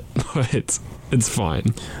like it, but it's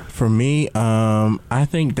fine. For me, I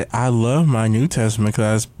think that I love my New Testament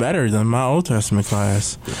class better than my Old Testament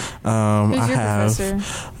class. Who's your professor?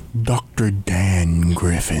 Dr. Dan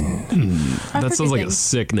Griffin. That sounds like a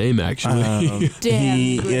sick name, actually.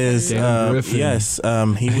 He is, Dan Griffin. yes,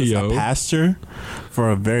 he was a pastor for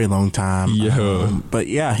a very long time. But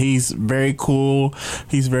yeah, he's very cool.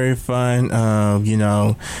 He's very fun.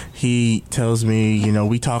 He tells me,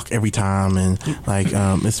 we talk every time, and like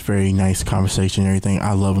it's very nice conversation and everything.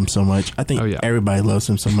 I love him so much. I think everybody loves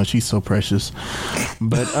him so much. He's so precious.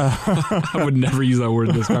 But I would never use that word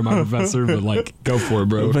to describe my professor, but like, go for it,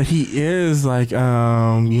 bro. But he is like,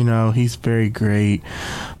 he's very great.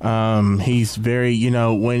 He's very,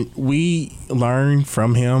 when we learn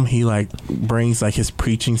from him, he like brings like his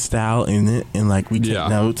preaching style in it, and like we take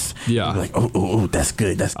notes. Yeah, like oh, that's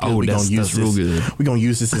good. That's good. We're gonna use this. We're gonna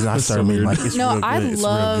use this as our sermon. So like it's real good. I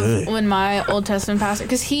love when my Old Testament pastor,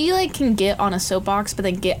 because he like can get on a soapbox, but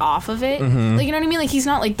then get off of it. Like, you know what I mean? Like he's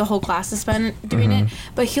not like the whole class is spent doing it,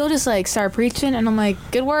 but he'll just like start preaching, and I'm like,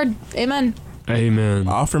 good word, amen. Amen.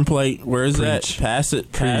 Offering plate. Where's that? Pass it.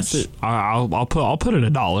 I'll put in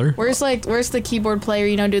 $1. Where's the keyboard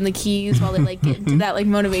player? Doing the keys while they like get into that like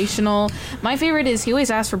motivational. My favorite is he always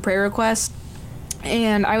asks for prayer requests,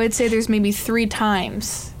 and I would say there's maybe 3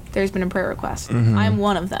 times there's been a prayer request. I'm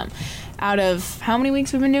one of them. Out of how many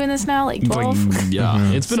weeks we've been doing this now? Like 12.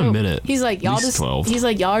 It's been a minute. He's like, y'all just 12. He's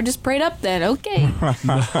like, y'all are just prayed up then. Okay.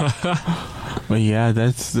 But yeah,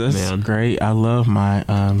 that's great. I love my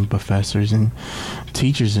professors and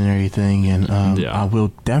teachers and everything, and I will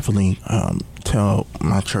definitely tell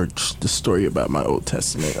my church the story about my Old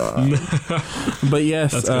Testament. But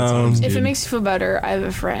yes, times, if it makes you feel better, I have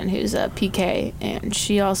a friend who's a PK, and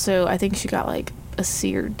she also, I think she got like a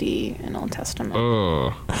C or D in Old Testament.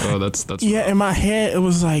 Oh, that's Yeah, in my head, it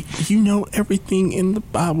was like, you know everything in the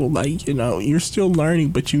Bible. Like, you know, you're still learning,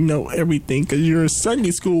 but you know everything because you're a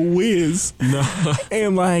Sunday school whiz. No.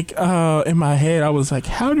 And, like, in my head, I was like,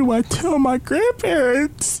 how do I tell my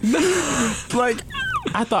grandparents? Like,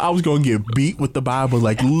 I thought I was going to get beat with the Bible,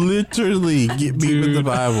 like, literally get beat with the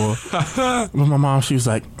Bible. But my mom, she was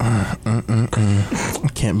like, I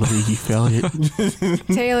can't believe you failed it.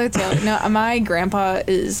 Taylor. No, my grandpa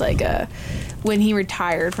is like when he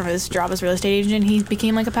retired from his job as a real estate agent, he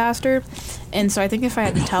became like a pastor. And so I think if I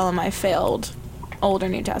had to tell him I failed Old or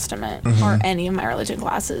New Testament or any of my religion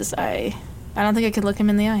classes, I don't think I could look him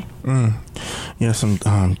in the eye. Yes,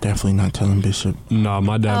 I'm definitely not telling Bishop. Nah,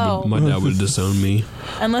 my dad would disown me.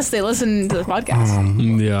 Unless they listen to the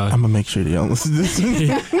podcast. Yeah. I'm going to make sure they don't listen to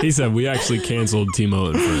this. He said we actually canceled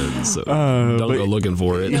TMO and Friends, so don't go looking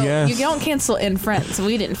for it. No, Yes. you don't cancel in Friends.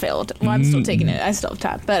 We didn't fail. Well, I'm still taking it. I still have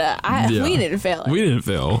time. But we didn't fail it. We didn't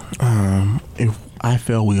fail. If I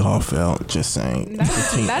fail, we all fail. Just saying.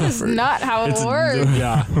 That is not how it works.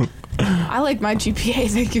 Yeah. I like my GPA.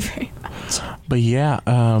 Thank you very much. But yeah,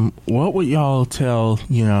 what would y'all tell,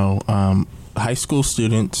 high school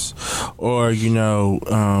students or,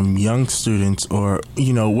 young students or,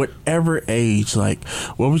 whatever age, like,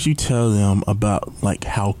 what would you tell them about, like,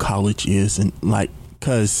 how college is and, like,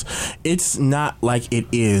 because it's not like it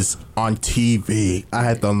is on TV. I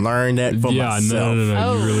had to learn that for myself.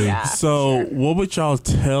 No. You really. Yeah, so what would y'all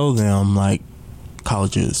tell them, like,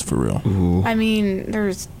 college is for real? Ooh. I mean,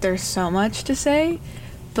 there's so much to say,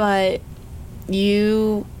 but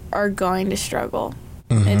you are going to struggle.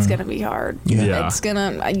 It's going to be hard. Yeah.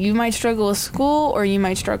 You might struggle with school, or you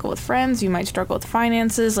might struggle with friends, you might struggle with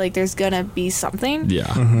finances. Like, there's going to be something.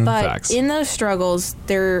 Yeah. But Facts. in those struggles,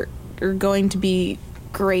 there are going to be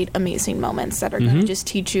great, amazing moments that are going to just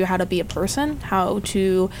teach you how to be a person, how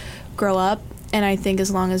to grow up. And I think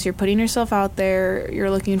as long as you're putting yourself out there,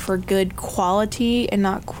 you're looking for good quality and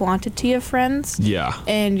not quantity of friends. Yeah.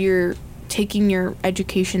 And you're taking your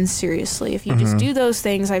education seriously. If you just do those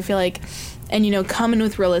things, I feel like, and come in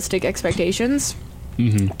with realistic expectations.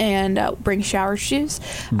 And bring shower shoes.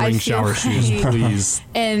 Bring shower shoes, please.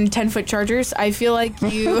 And 10-foot chargers. I feel like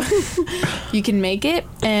you can make it,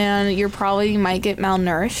 and you probably might get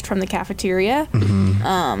malnourished from the cafeteria.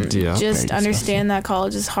 Just understand that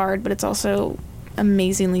college is hard, but it's also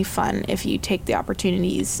amazingly fun if you take the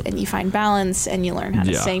opportunities and you find balance and you learn how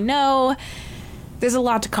to say no. There's a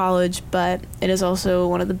lot to college, but it is also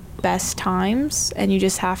one of the best times, and you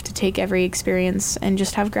just have to take every experience and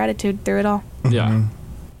just have gratitude through it all. Yeah.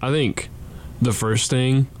 I think the first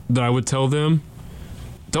thing that I would tell them,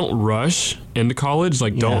 don't rush into college.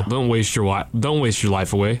 Like, don't waste your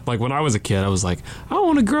life away. Like, when I was a kid, I was like, I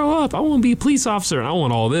want to grow up. I want to be a police officer, and I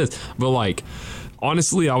want all this. But, like,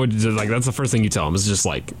 honestly, I would just, like, that's the first thing you tell them is just,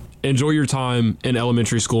 like, enjoy your time in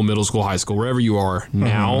elementary school, middle school, high school, wherever you are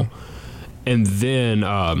now. And then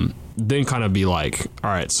kind of be like, all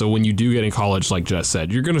right, so when you do get in college, like Jess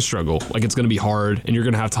said, you're going to struggle. Like, it's going to be hard, and you're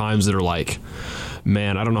going to have times that are like,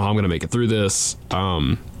 man, I don't know how I'm going to make it through this.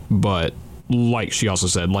 But like she also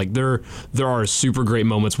said, like, there are super great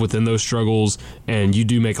moments within those struggles, and you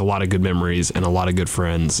do make a lot of good memories and a lot of good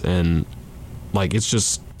friends. And, like, it's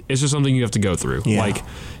just something you have to go through. Yeah. Like,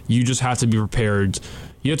 you just have to be prepared.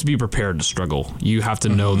 You have to be prepared to struggle. You have to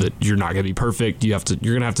know that you're not going to be perfect. You're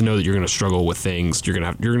going to have to know that you're going to struggle with things. You're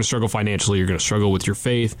going to struggle financially. You're going to struggle with your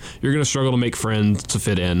faith. You're going to struggle to make friends, to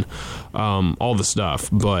fit in, all the stuff.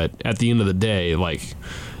 But at the end of the day, like,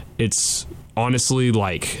 it's honestly,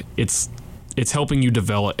 like, it's helping you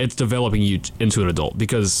develop. It's developing you into an adult,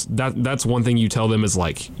 because that's one thing you tell them is,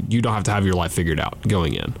 like, you don't have to have your life figured out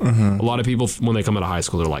going in. A lot of people, when they come out of high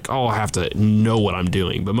school, they're like, oh, I have to know what I'm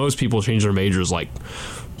doing. But most people change their majors like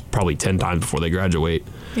probably 10 times before they graduate.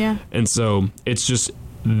 Yeah. And so it's just,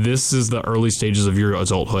 this is the early stages of your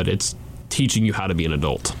adulthood. It's teaching you how to be an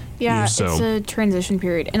adult. Yeah, it's a transition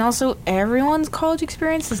period. And also, everyone's college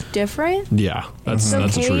experience is different. Yeah, that's the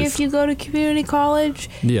truth. It's okay if you go to community college.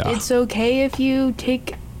 Yeah. It's okay if you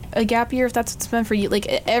take a gap year, if that's what's meant for you. Like,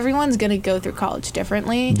 everyone's going to go through college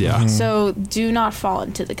differently. Yeah. So do not fall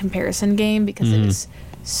into the comparison game, because it is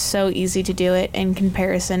so easy to do it, and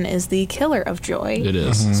comparison is the killer of joy. It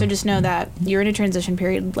is. So just know that you're in a transition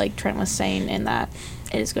period, like Trent was saying, and that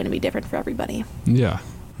it is going to be different for everybody. Yeah.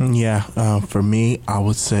 Yeah, for me, I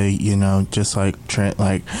would say, just like Trent,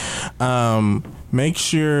 like, make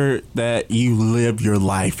sure that you live your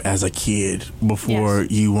life as a kid before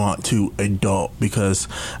you want to adult, because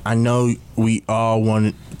I know we all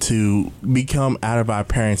want to become out of our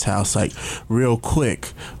parents' house like real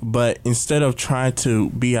quick, but instead of trying to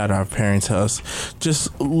be out of our parents' house,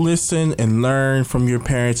 just listen and learn from your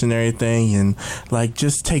parents and everything, and like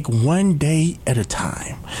just take one day at a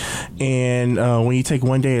time. And when you take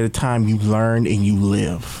one day at a time, you learn and you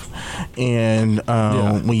live. And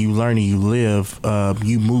when you learn and you live,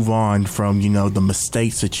 you move on from, the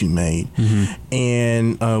mistakes that you made.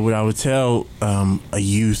 And what I would tell a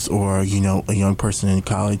youth or, a young person in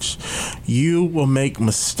college, you will make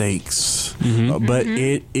mistakes, but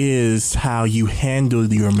it is how you handle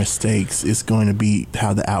your mistakes is going to be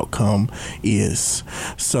how the outcome is.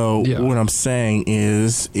 So what I'm saying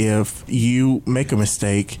is, if you make a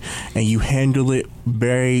mistake and you handle it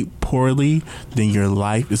very poorly, then your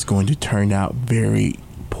life is going to turn out very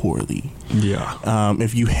poorly.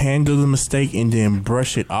 If you handle the mistake and then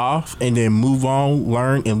brush it off and then move on,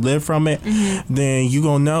 learn and live from it, then you're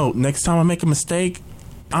going to know next time I make a mistake,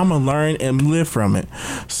 I'm going to learn and live from it.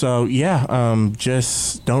 So,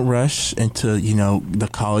 just don't rush into, the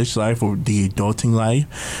college life or the adulting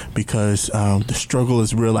life, because the struggle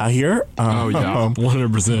is real out here.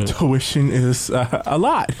 100%. Tuition is a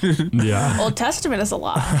lot. Old Testament is a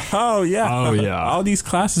lot. Oh, yeah. All these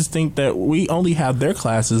classes think that we only have their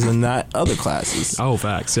classes and not other classes. Oh,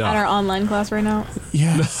 facts, At our online class right now?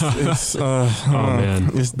 Yes. It's,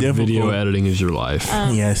 man. It's difficult. Video editing is your life.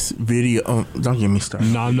 Yes, video. Don't get me started.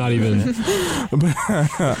 No, I'm not even. but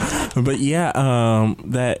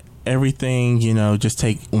that everything, just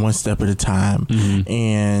take one step at a time.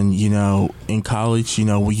 And, in college, when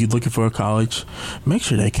you're looking for a college, make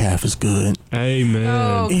sure that calf is good. Amen.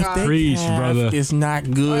 Oh, if God. that Preach, calf brother. is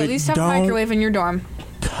not good, Or at least have a microwave in your dorm.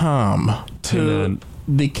 Come to Amen.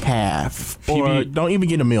 the calf. Or don't even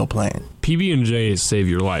get a meal plan. PB&J save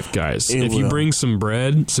your life, guys. If you bring some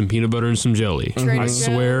bread, some peanut butter, and some jelly, I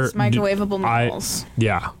swear, microwavable meals.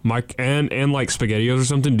 And like SpaghettiOs or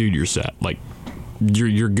something, dude, you're set. Like,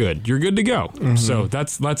 you're good. You're good to go. So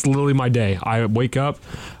that's literally my day. I wake up,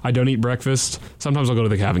 I don't eat breakfast. Sometimes I'll go to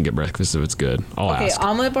the calf and get breakfast if it's good. I'll ask.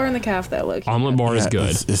 Omelet bar in the calf, that look. Omelet bar is good.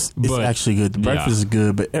 It's actually good. The breakfast is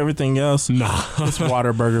good, but everything else, it's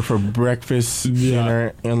Whataburger for breakfast,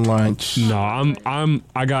 dinner, and lunch. No,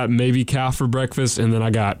 I got maybe calf for breakfast, and then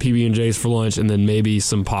I got PB&Js for lunch, and then maybe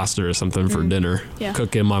some pasta or something for dinner.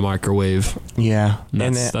 Cook in my microwave. Yeah,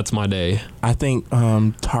 That's my day. I think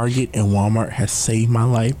Target and Walmart has saved my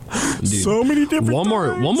life. Dude, so many different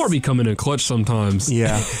Walmart be coming in clutch sometimes.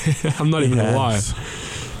 Yeah. I'm not even gonna lie.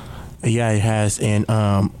 Yeah, it has. And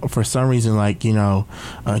for some reason, like,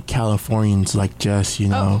 Californians like Jess,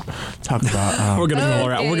 talk about... we're going to call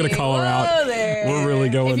her out. We're going to call her out. We're really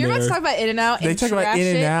going there. If you're about to talk about In-N-Out, they talk about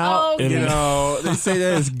In-N-Out. They say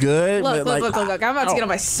that it's good. Look. I'm about to get on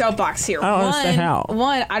my soapbox here. I don't understand how.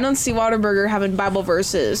 One, I don't see Whataburger having Bible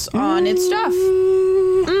verses on its stuff.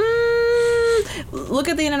 Look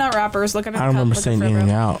at the In-N-Out wrappers. Look at the I don't remember saying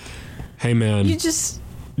In-N-Out. Hey, man.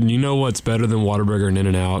 You know what's better than Whataburger and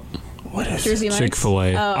In-N-Out? What is Jersey Mike's?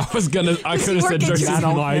 Chick-fil-A. I could have said Jersey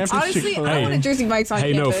Mike's. Honestly, I want a Jersey Mike's on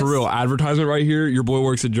campus. No, for real. Advertisement right here. Your boy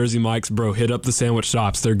works at Jersey Mike's. Bro, hit up the sandwich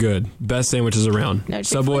shops. They're good. Best sandwiches around. No,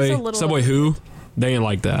 Subway who? They ain't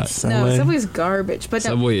like that. No, Subway's garbage. But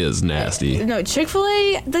Subway is nasty. No,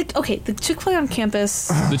 Chick-fil-A, the Chick-fil-A on campus.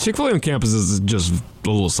 The Chick-fil-A on campus is just a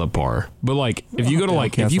little subpar. But like, if you go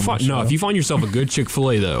to if you find yourself a good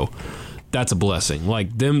Chick-fil-A though, that's a blessing.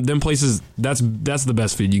 Like them places, that's the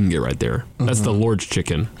best food you can get right there. That's the Lord's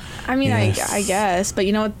chicken. I mean, yes. I guess, but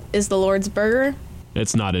you know what is the Lord's burger?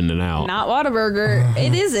 It's not In-N-Out. Not Whataburger.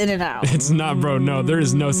 It is In-N-Out. It's not, bro. No, there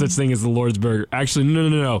is no such thing as the Lord's burger. Actually,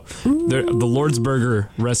 no. The Lord's burger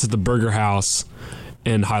rests at the Burger House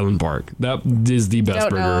in Highland Park. That is the best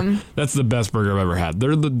burger. That's the best burger I've ever had.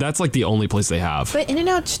 That's like the only place they have. But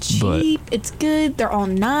In-N-Out's cheap. It's good. They're all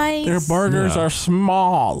nice. Their burgers are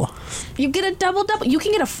small. You get a double. You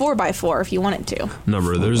can get a 4x4 if you wanted to. No,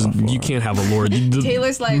 bro. You can't have a Lord.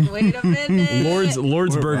 Taylor's like, wait a minute.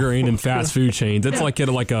 Lord's Burger ain't in fast food chains. That's like at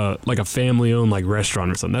like a family owned like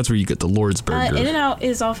restaurant or something. That's where you get the Lord's Burger. In-N-Out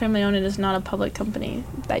is all family owned and is not a public company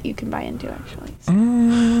that you can buy into actually. So.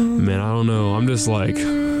 Man, I don't know. I'm just like.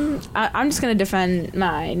 I'm just gonna defend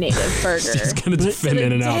my native burger. She's gonna defend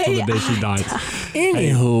In-N-Out till the day she dies.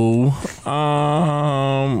 Anywho,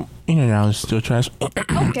 In-N-Out is still trash. Okay.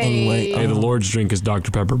 Anyway, hey, the Lord's drink is Dr.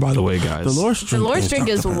 Pepper, by the way, guys. The Lord's drink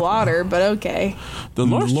is water, but okay. The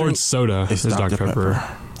Lord's soda is Dr. Pepper.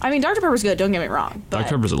 I mean, Dr. Pepper's good. Don't get me wrong. But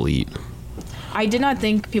Dr. Pepper's elite. I did not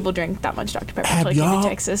think people drink that much Dr. Pepper Have until I came y'all to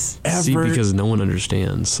Texas. See, ever because no one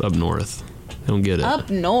understands up north. They don't get it. Up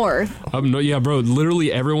north. Yeah, bro.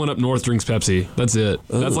 Literally everyone up north drinks Pepsi. That's it.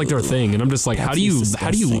 That's like their thing. And I'm just like, how do you?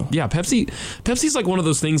 disgusting. Yeah, Pepsi's like one of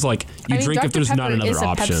those things like you drink Dr. if there's not Pepper another is a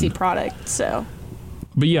option. Pepsi product, so.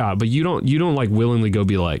 But you don't like willingly go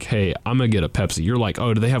be like, hey, I'm gonna get a Pepsi. You're like,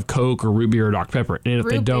 oh, do they have Coke or root beer or Dr. Pepper? And if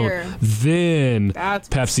they Root don't, beer. then That's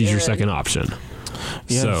Pepsi's your good. second option.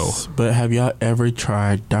 Yes, but have y'all ever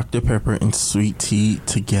tried Dr. Pepper and sweet tea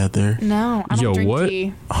together? No, I don't Yo, drink what?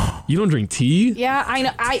 tea. You don't drink tea? Yeah, I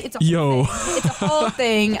know. It's a whole Yo. thing. It's a whole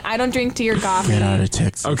thing. I don't drink tea or coffee. Get out of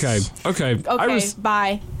Texas. Okay. Okay,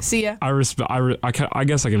 bye. See ya. I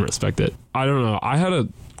guess I can respect it. I don't know. I had a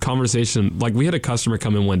conversation, like we had a customer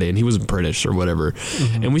come in one day and he was British or whatever,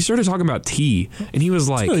 and we started talking about tea, and he was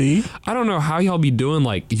like, Tea? I don't know how y'all be doing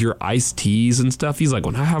like your iced teas and stuff. He's like,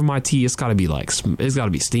 when I have my tea, it's gotta be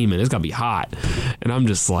steaming, it's gotta be hot. And I'm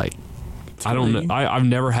just like, I don't know. I've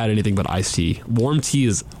never had anything but iced tea. Warm tea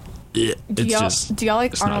is Do y'all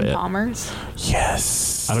like it's not Arnold it. Palmer's?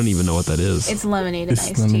 Yes. I don't even know what that is. It's lemonade and It's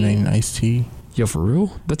iced lemonade and tea. iced tea. Yo, for real?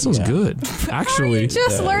 That sounds Yeah. good. Actually,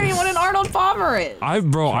 Just learning what an Arnold Palmer is. I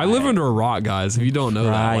live under a rock, guys. If you don't know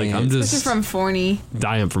that, like I'm This is just from Forney.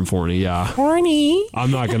 I am from Forney, yeah. Horny. I'm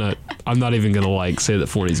not even gonna like say that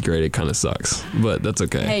Forney's great. It kind of sucks, but that's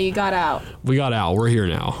okay. Hey, you got out. We got out. We're here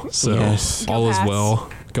now, so Yes. all Go is Pats. well.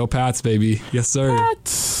 Go Pats, baby. Yes, sir.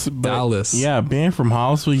 But, Dallas. Yeah, being from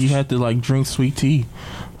Hollisville, you had to like drink sweet tea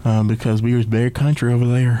because we was very country over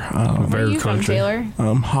there. Where are you from, country. Taylor?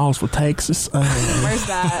 Hollisville, Texas. Where's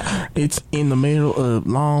that? It's in the middle of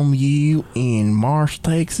Longview in Marsh,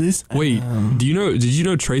 Texas. Wait, did you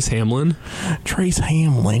know Trace Hamlin? Trace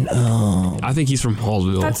Hamlin. I think he's from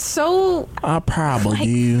Hallsville. That's so. I probably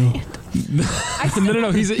do.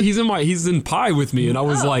 No. He's in Pi with me, and I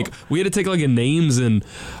was like, we had to take like a names and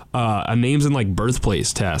like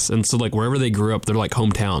birthplace test, and so like wherever they grew up, they're like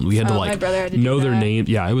hometown. We had to my like brother had to do know their that. name.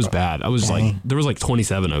 Yeah, it was bad. I was like, there was like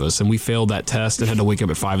 27 of us, and we failed that test and had to wake up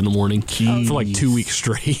at 5 in the morning for like 2 weeks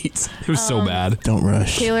straight. It was so bad. Don't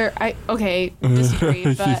rush. Taylor,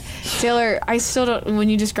 disagree, but Taylor, I still don't. When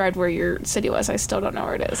you described where your city was, I still don't know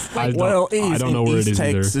where it is. Like, I don't know where it is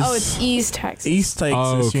either. Texas. it's East Texas. East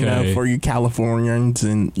Texas, Okay. for you Californians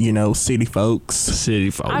and, city folks. City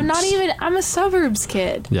folks. I'm a suburbs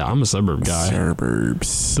kid. Yeah, I'm a suburb guy. Suburbs.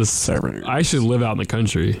 Suburbs. I should live out in the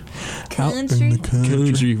country. Out in Country? the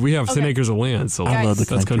country. We have 10 Okay. acres of land, so I love the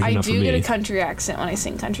that's country. country I enough for do get a me. country accent when I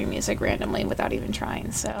sing country music randomly without even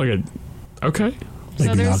trying. So Okay.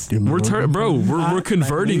 So there's- We're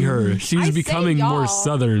converting her. She's I say becoming more y'all.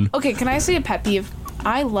 southern. Okay, can I say a pet peeve?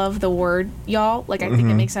 I love the word y'all. Like, I think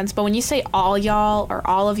it makes sense. But when you say all y'all or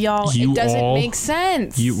all of y'all, You it doesn't all? make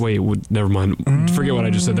sense. Never mind. Forget what I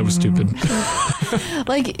just said. That was stupid.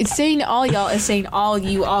 Like, it's saying all y'all is saying all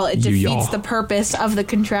you all. It You, defeats y'all. the purpose of the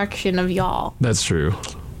contraction of y'all. That's true.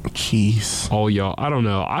 Jeez. All y'all. I don't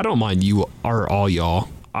know. I don't mind you or all y'all.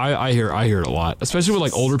 I hear it a lot, especially with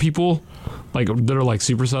like older people, like that are like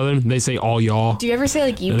super southern. They say all y'all. Do you ever say,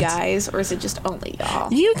 like, you That's- guys, or is it just only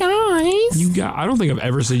y'all? You guys. You got. I don't think I've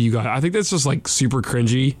ever said you guys. I think that's just like super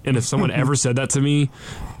cringy. And if someone ever said that to me,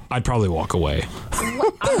 I'd probably walk away.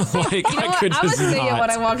 Like, You know I what? could I'm just gonna say it not. when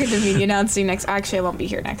I walk into media announcing next. Actually, I won't be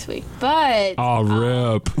here next week, but Oh,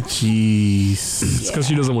 rip. Jeez. It's because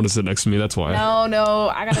she doesn't want to sit next to me. That's why. no,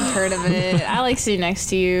 I got a tournament. I like sitting next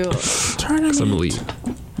to you. Tournament. I'm elite.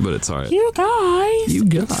 But it's alright. You guys. You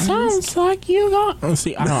guys. Sounds like you guys.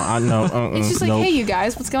 See, I know. It's just like, hey, you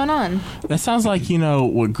guys, what's going on? That sounds like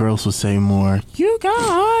what girls would say more. You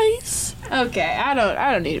guys. Okay, I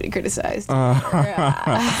don't need to be criticized.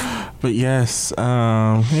 But yes,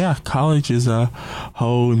 college is a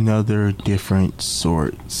whole nother different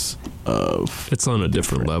sorts of. It's on a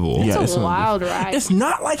different level. Yeah, it's a on wild ride. It's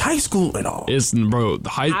not like high school at all. It's bro.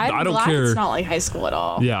 I don't glad care. It's not like high school at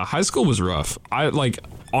all. Yeah, high school was rough.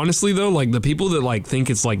 Honestly though, like the people that like think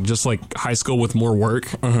it's like just like high school with more work,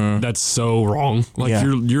 that's so wrong. Like Yeah.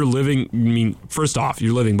 you're living. I mean, first off,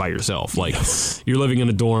 you're living by yourself. Like you're living in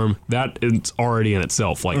a dorm. That is already in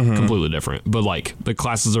itself like completely different. But like the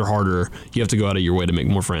classes are harder. You have to go out of your way to make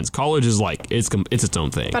more friends. College is like it's its own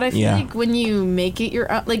thing. But I feel like when you make it your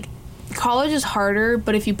like, college is harder.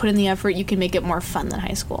 But if you put in the effort, you can make it more fun than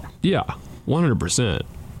high school. Yeah, 100%.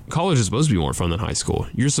 College is supposed to be more fun than high school.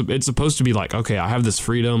 It's supposed to be like, okay, I have this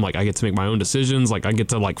freedom, like I get to make my own decisions, like I get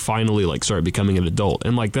to like finally like start becoming an adult,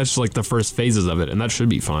 and like that's just like the first phases of it, and that should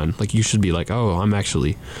be fine. Like you should be like, oh,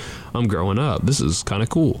 I'm growing up. This is kind of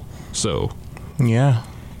cool. So Yeah.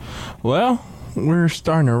 Well, we're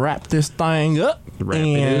starting to wrap this thing up.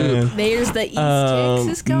 There's the East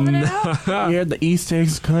Texas coming out. Yeah, the East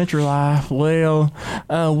Texas country life. Well,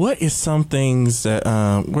 what is some things that,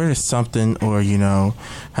 where is something, or,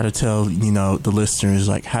 how to tell, the listeners,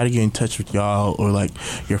 like, how to get in touch with y'all, or, like,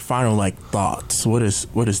 your final, like, thoughts? What is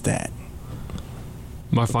that?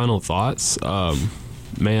 My final thoughts?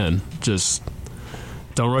 Man, just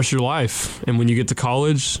don't rush your life. And when you get to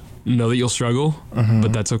college, know that you'll struggle,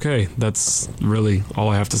 but that's okay. That's really all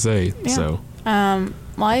I have to say. Yeah. So,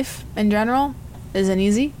 life in general isn't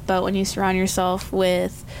easy, but when you surround yourself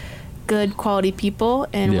with good quality people,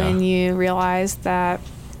 and when you realize that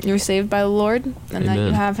you're saved by the Lord, and that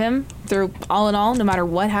you have Him through all in all, no matter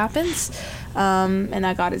what happens, and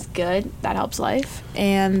that God is good, that helps life,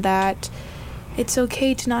 and that it's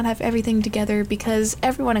okay to not have everything together, because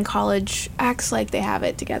everyone in college acts like they have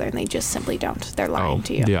it together, and they just simply don't. They're lying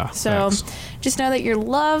to you. Yeah, so just know that you're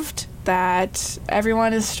loved, that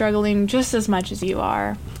everyone is struggling just as much as you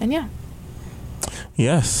are, and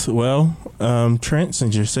Yes. Well, Trent,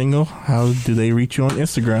 since you're single, how do they reach you on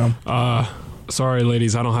Instagram? Sorry,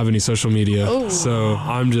 ladies, I don't have any social media. Ooh. So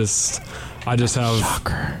I just have,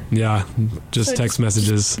 Shocker. just text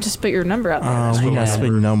messages. just put your number out there. We're not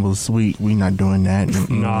spitting numbers. We not doing that.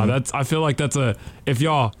 Nah, I feel like that's if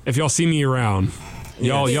y'all see me around,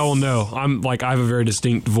 y'all will know. I have a very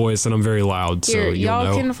distinct voice, and I'm very loud. So y'all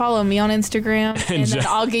know. can follow me on Instagram, and then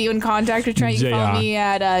I'll get you in contact with Trent. You can follow me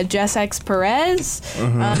at Jess Perez,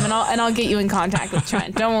 and I'll get you in contact with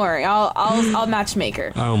Trent. Don't worry, I'll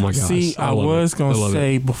matchmaker. Oh my gosh! See, I was gonna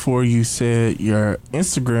say before you said your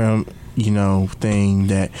Instagram, thing,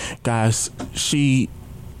 that, guys, she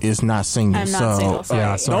is not single. I'm not single. Sorry.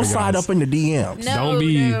 Yeah, sorry, don't slide guys. up in the DMs.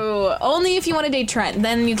 No. Only if you want to date Trent,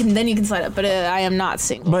 then you can slide up. But I am not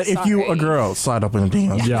single. But if you a girl, slide up in the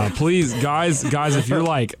DMs. Yeah, please, guys, if you're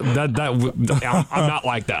like that, I'm not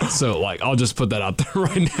like that. So, I'll just put that out there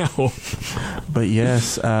right now. But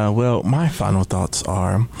yes, well, my final thoughts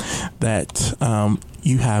are that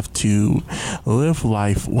you have to live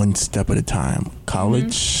life one step at a time.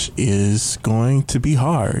 College is going to be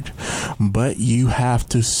hard, but you have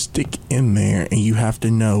to stick in there, and you have to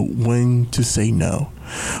know when to say no.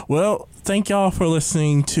 Well, thank y'all for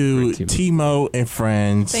listening to TMO and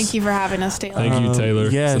Friends. Thank you for having us, Taylor. Thank you, Taylor.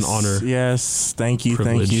 Yes, it's an honor. Yes, thank you,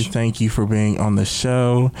 Privilege. thank you for being on the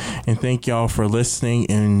show, and thank y'all for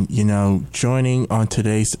listening and joining on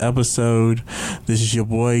today's episode. This is your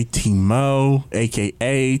boy TMO,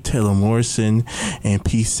 aka Taylor Morrison, and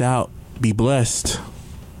peace out. Be blessed.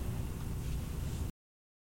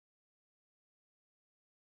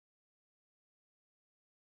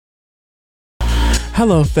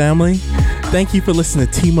 Hello, family. Thank you for listening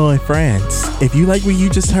to TMO and Friends. If you like what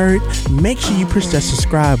you just heard, make sure you push that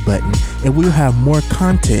subscribe button, and we'll have more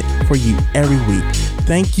content for you every week.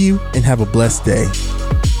 Thank you, and have a blessed day.